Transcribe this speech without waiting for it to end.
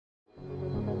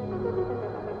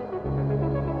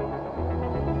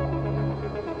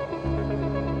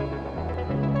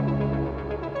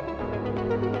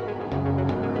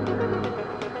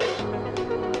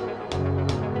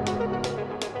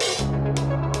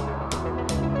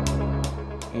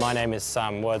My name is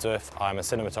Sam Wordsworth. I'm a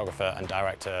cinematographer and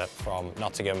director from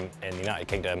Nottingham in the United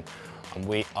Kingdom, and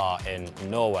we are in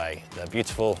Norway, the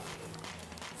beautiful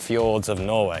fjords of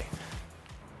Norway.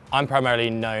 I'm primarily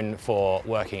known for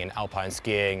working in alpine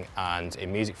skiing and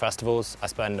in music festivals. I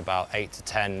spend about 8 to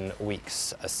 10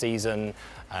 weeks a season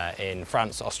in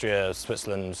France, Austria,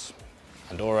 Switzerland,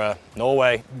 Andorra,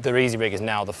 Norway. The Easyrig is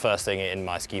now the first thing in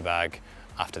my ski bag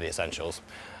after the essentials,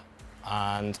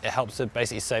 and it helps to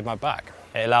basically save my back.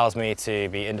 It allows me to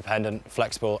be independent,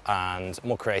 flexible and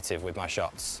more creative with my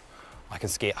shots. I can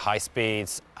ski at high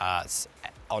speeds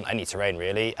on any terrain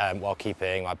really, while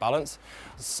keeping my balance.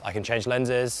 I can change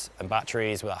lenses and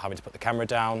batteries without having to put the camera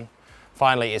down.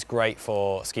 Finally, it's great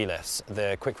for ski lifts.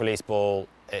 The quick release ball,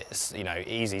 it's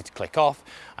easy to click off.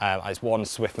 It's one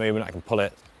swift movement, I can pull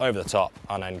it over the top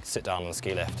and then sit down on the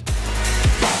ski lift.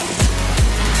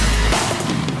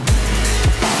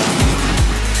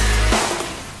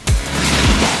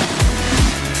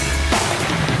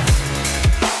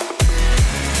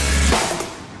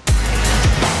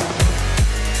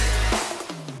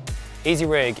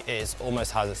 Easyrig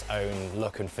almost has its own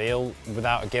look and feel.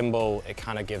 Without a gimbal, it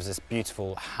kind of gives this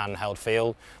beautiful handheld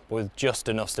feel, but with just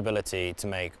enough stability to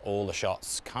make all the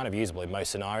shots kind of usable in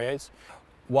most scenarios.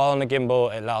 While on a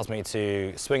gimbal, it allows me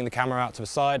to swing the camera out to the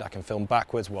side. I can film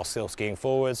backwards while still skiing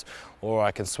forwards, or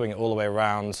I can swing it all the way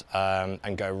around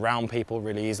and go around people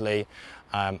really easily.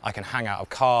 I can hang out of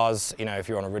cars, if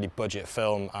you're on a really budget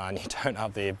film and you don't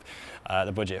have the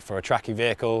budget for a tracking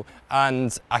vehicle.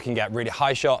 And I can get really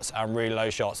high shots and really low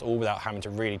shots, all without having to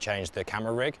really change the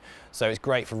camera rig. So it's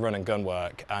great for run and gun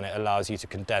work, and it allows you to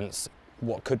condense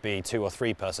what could be 2 or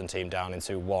 3 person team down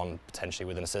into one, potentially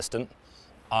with an assistant.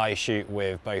 I shoot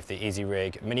with both the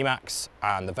Easyrig Minimax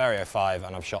and the Vario 5,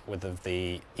 and I've shot with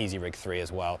the Easyrig 3 as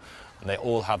well. And they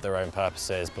all have their own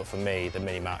purposes, but for me, the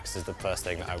Minimax is the first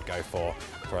thing that I would go for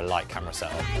a light camera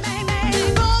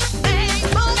setup.